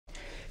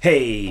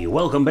Hey,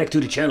 welcome back to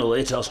the channel.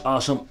 It's us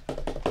awesome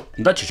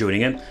that you're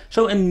tuning in.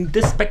 So in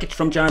this package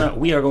from China,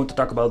 we are going to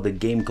talk about the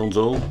game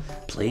console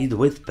played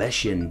with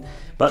passion.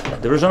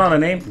 But there is another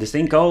name, this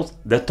thing called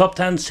the Top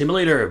 10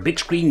 Simulator Big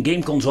Screen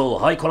Game Console,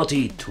 High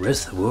Quality,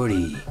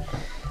 Trustworthy.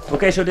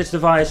 Okay, so this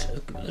device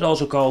is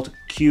also called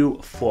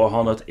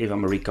Q400 if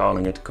I'm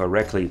recalling it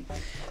correctly.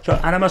 So,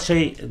 and I must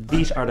say,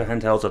 these are the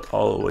handhelds that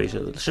always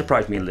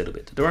surprise me a little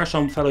bit. There are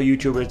some fellow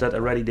YouTubers that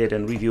already did a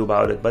review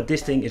about it, but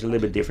this thing is a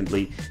little bit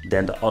differently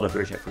than the other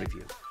version I've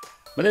reviewed.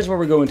 But this is what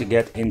we're going to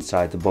get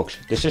inside the box.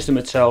 The system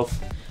itself,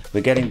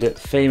 we're getting the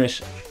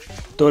famous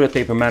toilet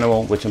paper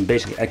manual with some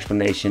basic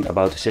explanation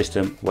about the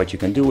system, what you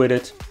can do with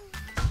it.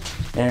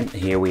 And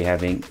here we're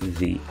having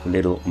the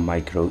little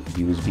micro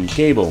USB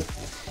cable.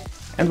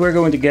 And we're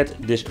going to get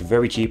this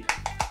very cheap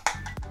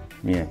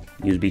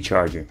USB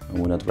charger. I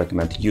would not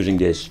recommend using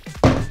this.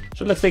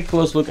 So let's take a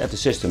close look at the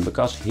system,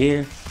 because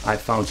here I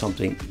found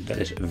something that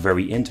is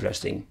very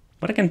interesting.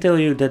 But I can tell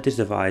you that this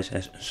device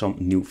has some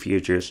new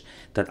features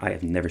that I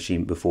have never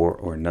seen before,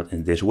 or not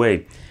in this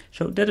way.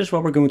 So that is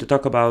what we're going to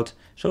talk about.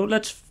 So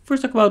let's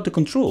first talk about the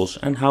controls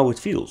and how it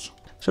feels.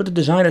 So the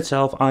design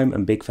itself, I'm a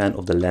big fan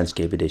of the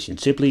landscape edition,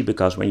 simply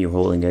because when you're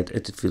holding it,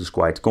 it feels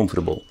quite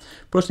comfortable.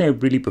 Personally, I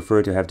really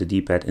prefer to have the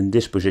D-pad in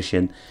this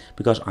position,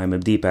 because I'm a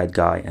D-pad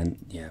guy, and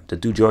yeah, the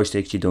two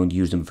joysticks, you don't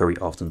use them very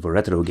often for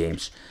retro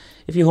games.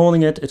 If you're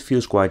holding it, it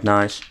feels quite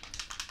nice.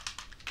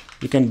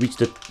 You can reach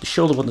the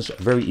shoulder buttons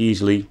very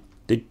easily.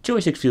 The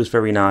joystick feels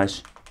very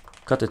nice.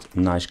 Got it,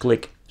 nice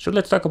click. So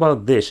let's talk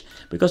about this,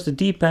 because the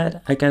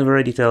D-pad, I can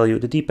already tell you,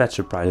 the D-pad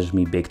surprises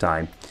me big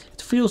time.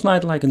 It feels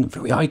like a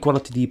very high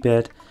quality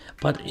D-pad,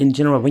 but in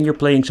general, when you're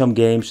playing some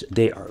games,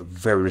 they are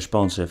very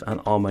responsive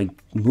and all my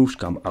moves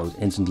come out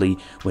instantly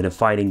with a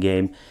fighting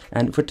game.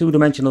 And for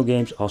two-dimensional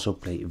games, also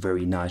play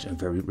very nice and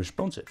very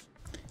responsive.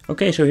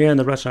 Okay, so here on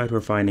the right side,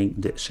 we're finding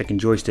the second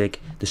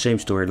joystick, the same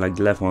story like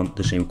the left one,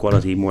 the same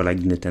quality, more like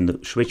the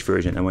Nintendo Switch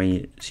version. And when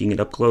you're seeing it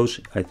up close,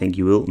 I think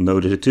you will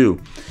notice it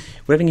too.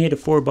 We're having here the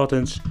 4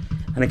 buttons,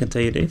 and I can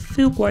tell you they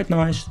feel quite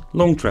nice,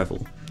 long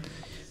travel.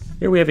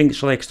 Here we're having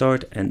select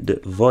start and the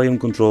volume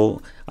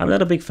control. I'm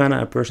not a big fan,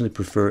 I personally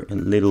prefer a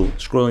little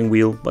scrolling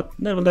wheel, but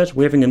nevertheless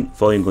we're having a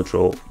volume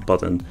control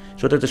button,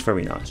 so that is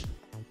very nice.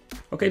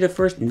 Okay, the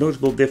first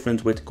noticeable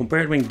difference with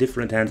comparing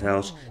different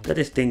handhelds, that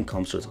this thing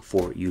comes with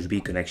 4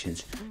 USB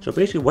connections. So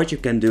basically what you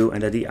can do,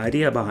 and the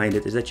idea behind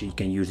it is that you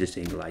can use this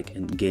thing like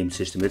in the game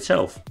system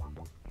itself.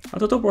 At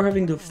the top we're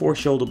having the 4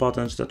 shoulder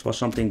buttons. That was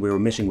something we were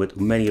missing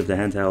with many of the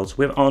handhelds.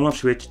 We have on-off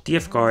switch,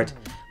 TF card,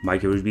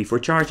 micro USB for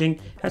charging,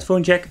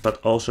 headphone jack, but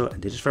also,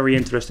 and this is very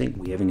interesting,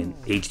 we're having an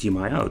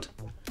HDMI out.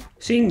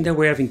 Seeing that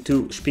we're having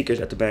 2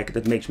 speakers at the back,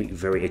 that makes me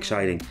very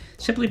exciting.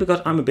 Simply because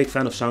I'm a big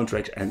fan of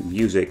soundtracks and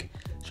music.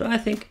 So I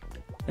think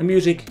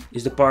music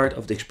is the part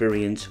of the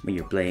experience when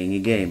you're playing a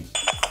game.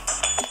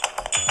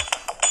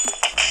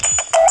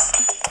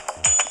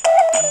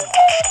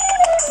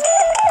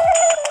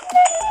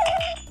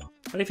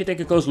 But if you take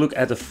a close look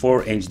at the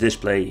 4-inch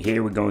display,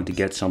 here we're going to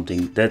get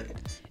something that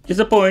is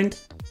the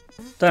point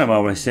that I'm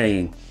always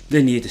saying.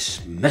 They need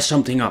to mess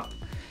something up.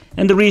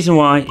 And the reason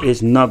why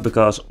is not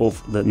because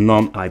of the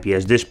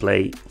non-IPS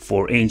display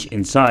 4-inch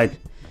inside.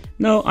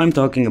 No, I'm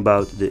talking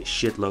about the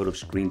shitload of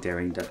screen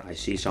tearing that I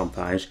see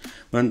sometimes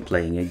when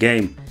playing a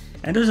game.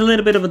 And there's a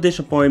little bit of a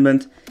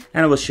disappointment,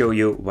 and I will show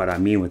you what I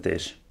mean with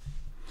this.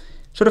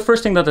 So the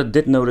first thing that I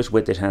did notice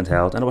with this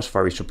handheld, and it was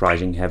very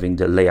surprising having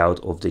the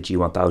layout of the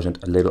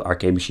G1000, a little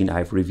arcade machine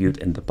I've reviewed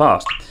in the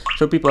past.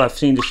 So people who have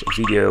seen this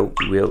video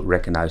will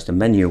recognize the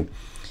menu.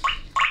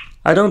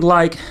 I don't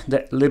like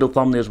the little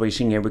thumbnails we're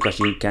seeing here because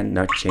you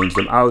cannot change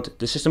them out.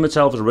 The system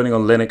itself is running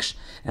on Linux,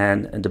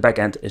 and the back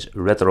end is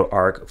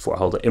RetroArch for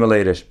all the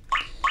emulators.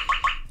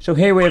 So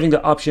here we're having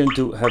the option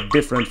to have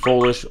different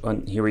folders,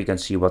 and here we can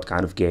see what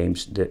kind of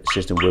games the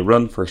system will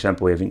run. For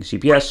example, we're having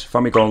CPS,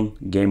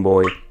 Famicom, Game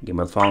Boy, Game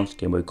Boy Advance,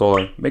 Game Boy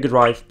Color, Mega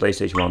Drive,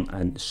 PlayStation 1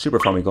 and Super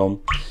Famicom.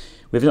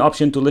 We have an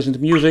option to listen to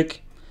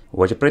music,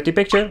 watch a pretty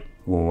picture,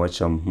 or watch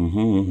some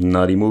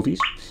naughty movies.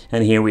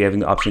 And here we're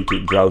having the option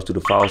to browse to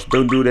the files.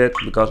 Don't do that,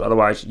 because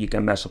otherwise you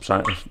can mess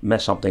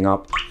something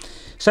up.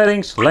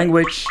 Settings,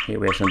 language, here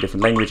we have some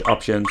different language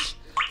options,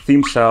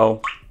 theme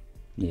style.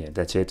 Yeah,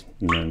 that's it,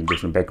 and a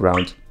different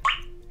background.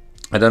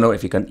 I don't know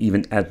if you can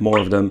even add more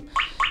of them.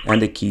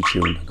 And the key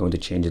tune, I'm going to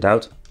change it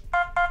out.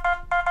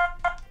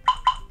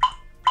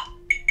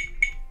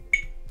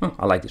 Oh,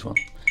 I like this one.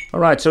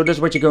 Alright, so this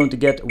is what you're going to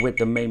get with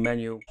the main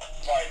menu.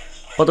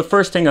 But the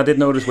first thing I did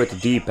notice with the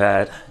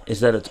D-pad is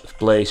that it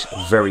plays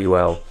very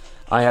well.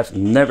 I have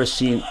never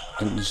seen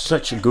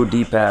such a good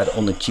D-pad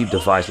on a cheap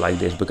device like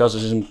this, because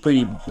this is a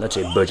pretty, let's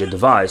say, budget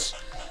device.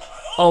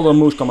 All the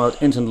moves come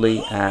out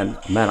instantly, and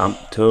man, I'm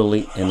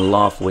totally in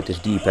love with this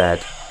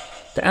D-pad.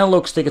 The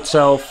analog stick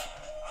itself,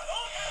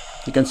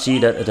 you can see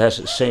that it has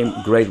the same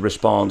great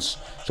response.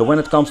 So when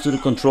it comes to the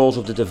controls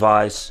of the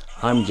device,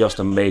 I'm just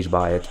amazed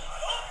by it.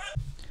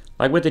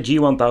 Like with the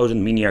G1000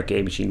 mini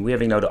arcade machine, we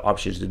have now the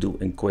options to do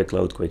a quick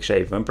load, quick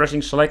save. When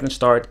pressing select and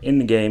start in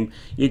the game,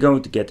 you're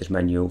going to get this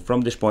menu.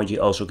 From this point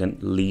you also can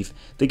leave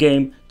the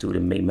game to the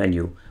main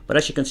menu. But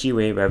as you can see,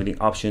 we have the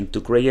option to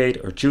create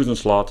or choose a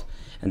slot,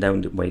 and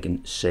then we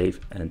can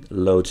save and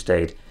load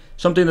state.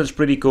 Something that's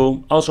pretty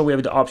cool. Also, we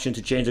have the option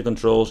to change the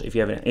controls. If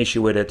you have an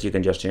issue with it, you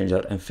can just change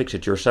that and fix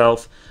it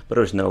yourself, but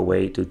there's no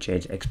way to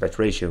change aspect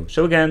ratio.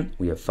 So again,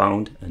 we have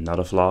found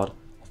another flaw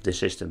of this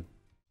system.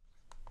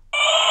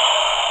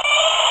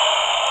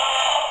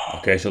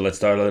 Okay, so let's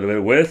start a little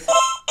bit with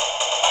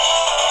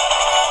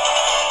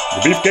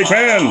the Beefcake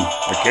Men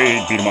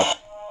arcade beat 'em up.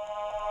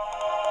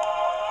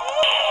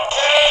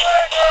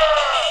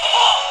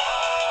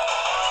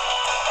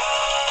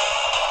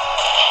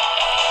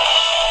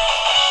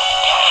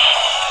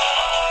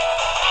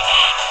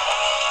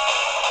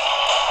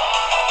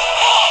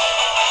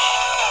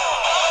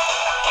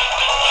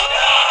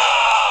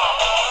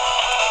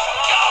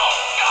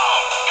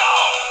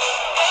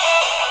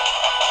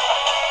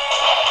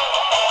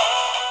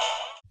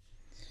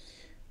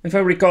 If I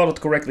recall it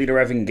correctly, they're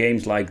having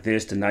games like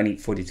this. The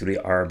 1943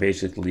 are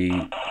basically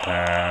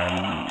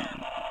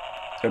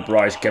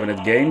upright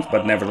cabinet games,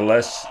 but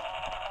nevertheless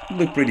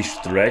look pretty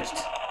stretched.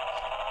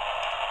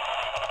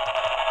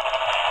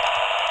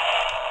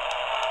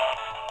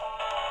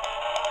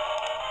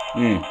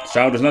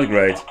 Sound is not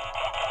great.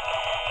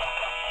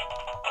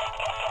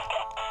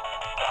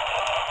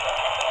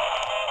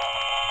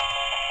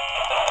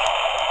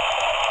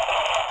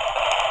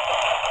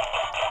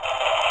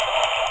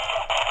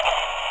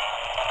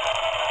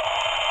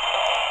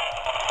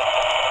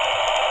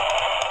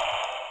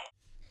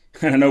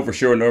 And I know for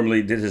sure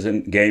normally this is a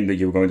game that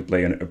you're going to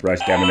play on an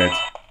upright cabinet.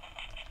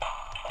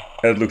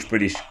 It looks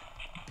pretty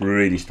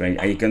strange,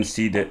 and you can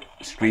see the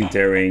screen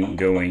tearing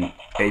going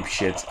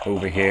apeshit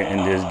over here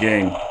in this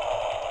game.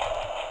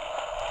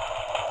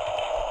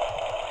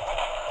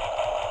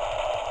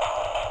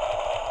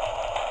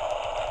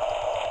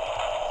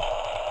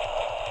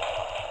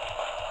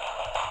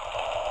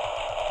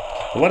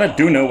 But what I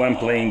do know when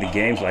playing the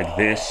games like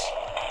this,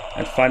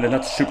 I find it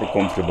not super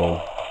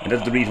comfortable. And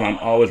that's the reason why I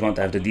always want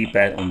to have the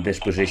D-pad on this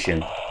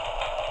position.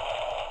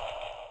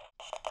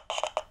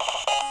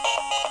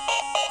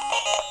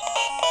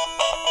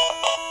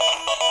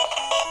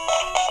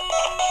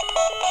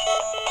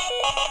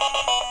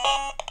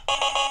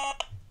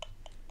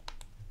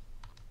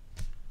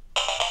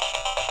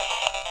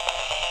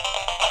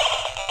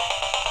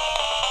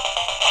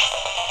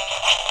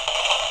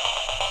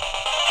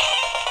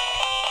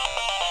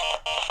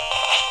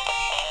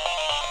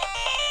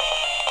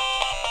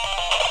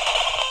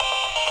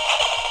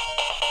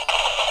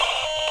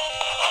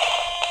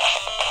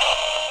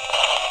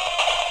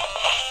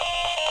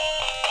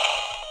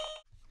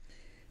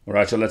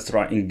 Alright, so let's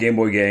try in Game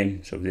Boy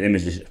game. So the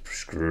image is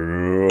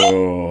very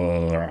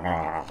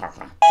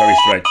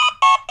straight.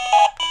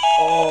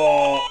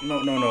 Oh,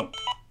 no.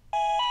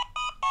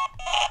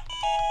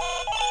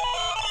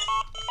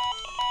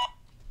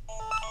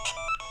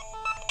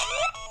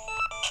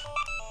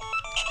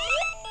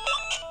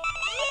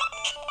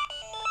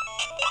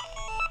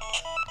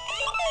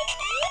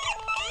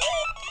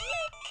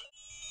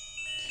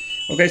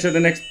 Okay, so the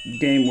next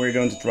game we're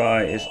going to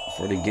try is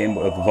for the Game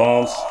Boy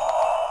Advance.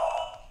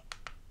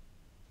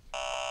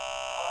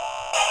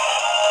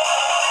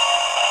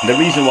 The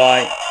reason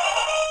why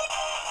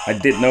I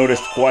did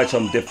notice quite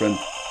some different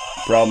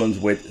problems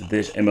with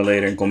this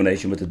emulator in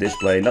combination with the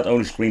display, not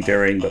only screen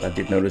tearing, but I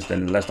did notice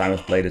that the last time I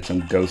played it,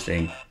 some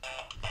ghosting.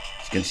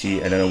 As you can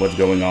see, I don't know what's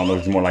going on,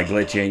 it's more like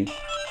glitching.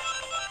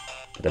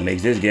 But that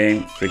makes this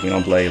game freaking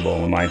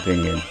unplayable in my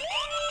opinion.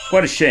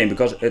 Quite a shame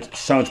because it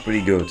sounds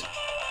pretty good.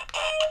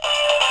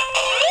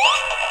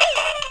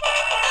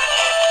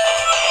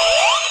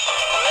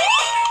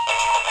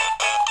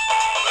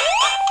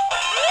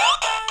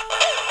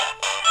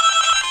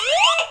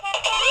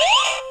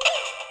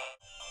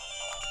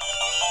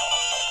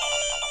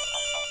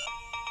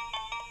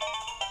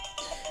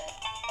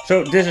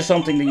 So this is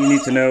something that you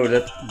need to know,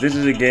 that this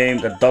is a game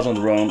that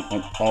doesn't run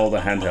on all the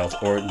handhelds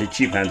or the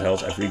cheap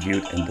handhelds I've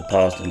reviewed in the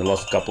past, in the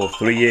last couple of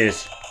 3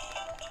 years.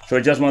 So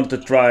I just wanted to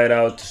try it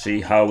out to see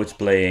how it's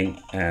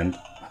playing and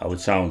how it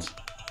sounds.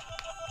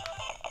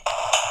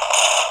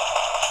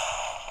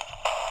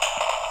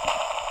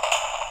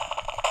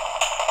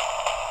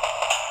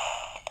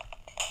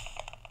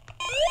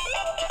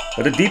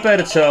 But the D-pad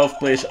itself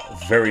plays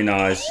very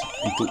nice,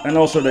 and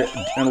also the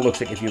analog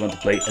stick if you want to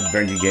play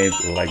adventure games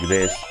like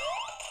this.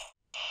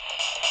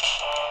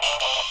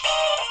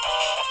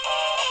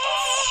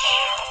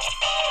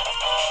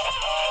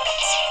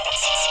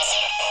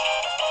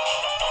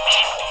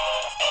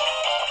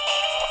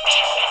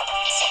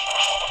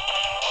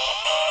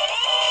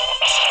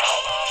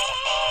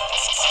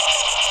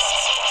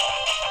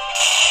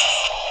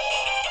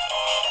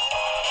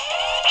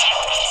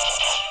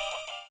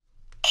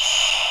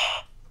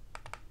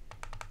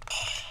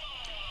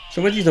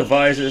 So with these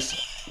devices,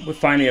 we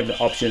finally have the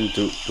option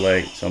to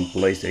play some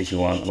PlayStation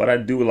 1. What I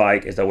do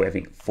like is that we're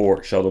having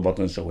 4 shuttle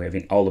buttons, so we're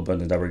having all the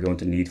buttons that we're going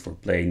to need for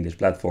playing this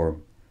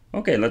platform.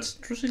 Okay, let's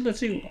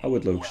see how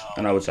it looks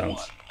and how it sounds.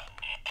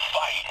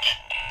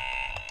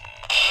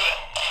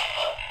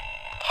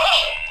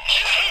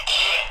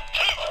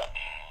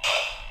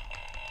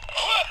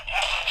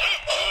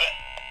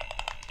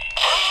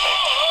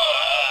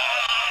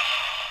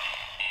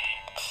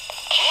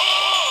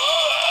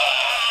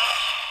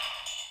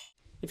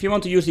 If you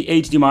want to use the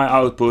HDMI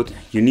output,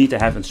 you need to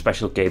have a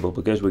special cable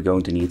because we're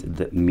going to need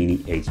the mini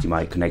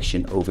HDMI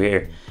connection over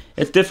here.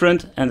 It's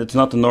different and it's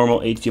not the normal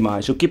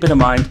HDMI, so keep it in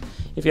mind.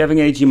 If you're having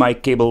an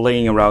HDMI cable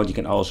laying around, you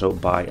can also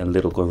buy a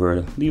little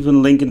converter. Leave a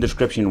link in the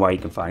description where you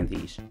can find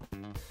these.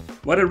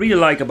 What I really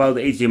like about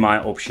the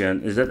HDMI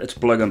option is that it's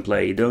plug and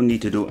play. You don't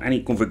need to do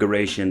any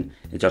configuration.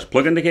 You just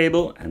plug in the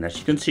cable and as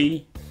you can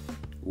see,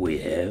 we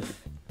have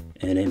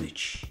an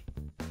image.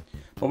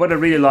 But what I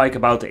really like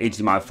about the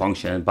HDMI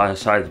function,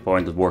 besides the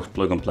point it works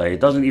plug and play, it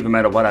doesn't even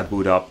matter what I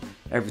boot up,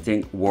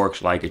 everything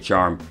works like a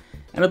charm.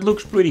 And it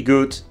looks pretty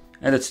good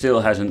and it still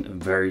has a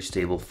very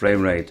stable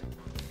frame rate.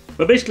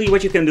 But basically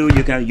what you can do,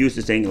 you can use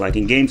this thing like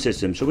in game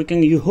systems. So we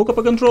can hook up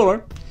a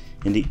controller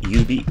in the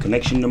USB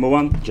connection number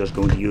 1. Just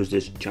going to use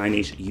this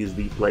Chinese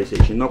USB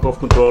PlayStation knockoff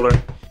controller.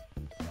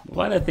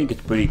 While I think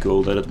it's pretty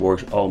cool that it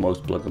works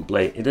almost plug and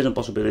play, it is a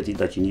possibility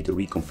that you need to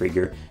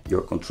reconfigure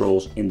your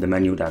controls in the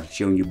menu that I've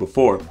shown you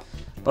before.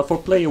 But for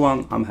player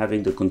 1 I'm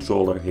having the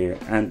controller here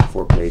and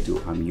for player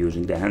 2 I'm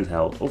using the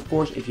handheld. Of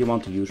course if you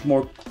want to use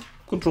more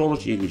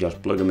controllers you can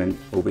just plug them in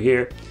over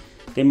here.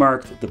 They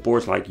marked the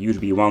ports like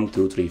USB 1,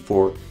 2, 3,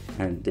 4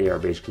 and they are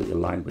basically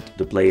aligned with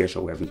the player,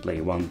 so we're having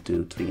player 1,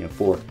 2, 3 and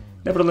 4.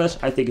 Nevertheless,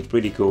 I think it's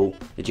pretty cool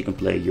that you can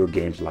play your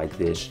games like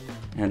this.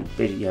 And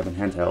basically you have a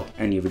handheld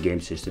and you have a game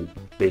system.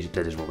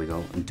 Basically that is what we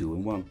go in 2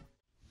 in 1.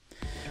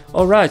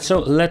 Alright, so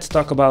let's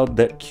talk about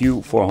the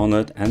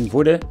Q400 and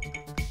for the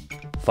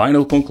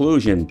final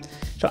conclusion.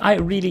 So I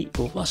really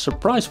was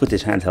surprised with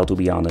this handheld, to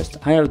be honest.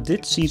 I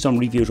did see some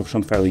reviews of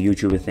some fellow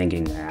YouTubers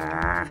thinking,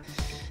 nah,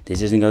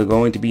 this isn't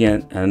going to be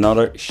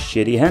another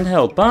shitty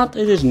handheld, but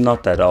it is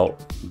not at all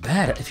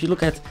bad. If you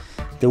look at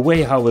the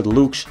way how it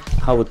looks,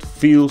 how it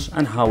feels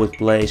and how it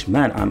plays,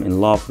 man, I'm in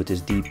love with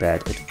this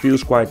D-pad. It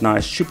feels quite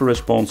nice, super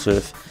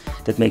responsive.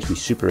 That makes me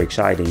super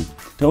exciting.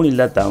 The only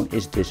letdown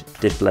is this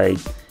display.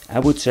 I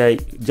would say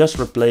just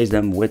replace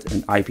them with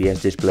an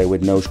IPS display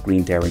with no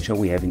screen tearing, so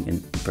we're having a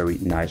very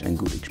nice and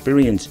good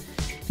experience.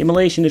 The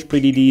emulation is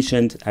pretty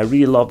decent. I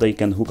really love that you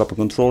can hook up a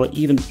controller,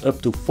 even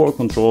up to 4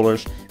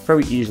 controllers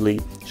very easily,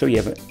 so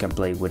you can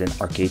play with an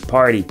arcade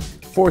party.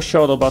 4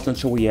 shoulder buttons,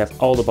 so we have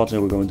all the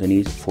buttons we're going to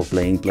need for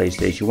playing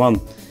PlayStation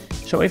 1.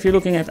 So if you're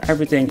looking at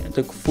everything,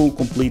 the full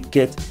complete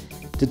kit,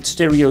 the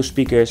stereo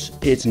speakers,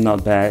 it's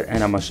not bad,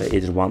 and I must say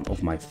it is one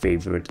of my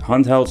favorite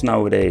handhelds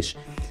nowadays.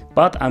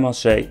 But I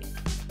must say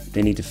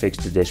they need to fix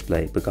the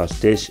display because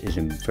this is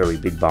a very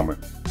big bummer.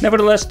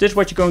 Nevertheless, this is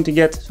what you're going to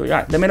get. So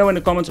yeah, let me know in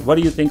the comments what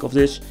do you think of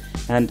this,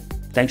 and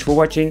thanks for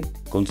watching.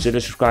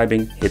 Consider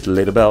subscribing, hit the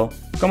little bell,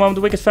 come on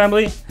to Wicked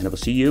Family, and I will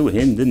see you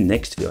in the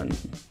next one.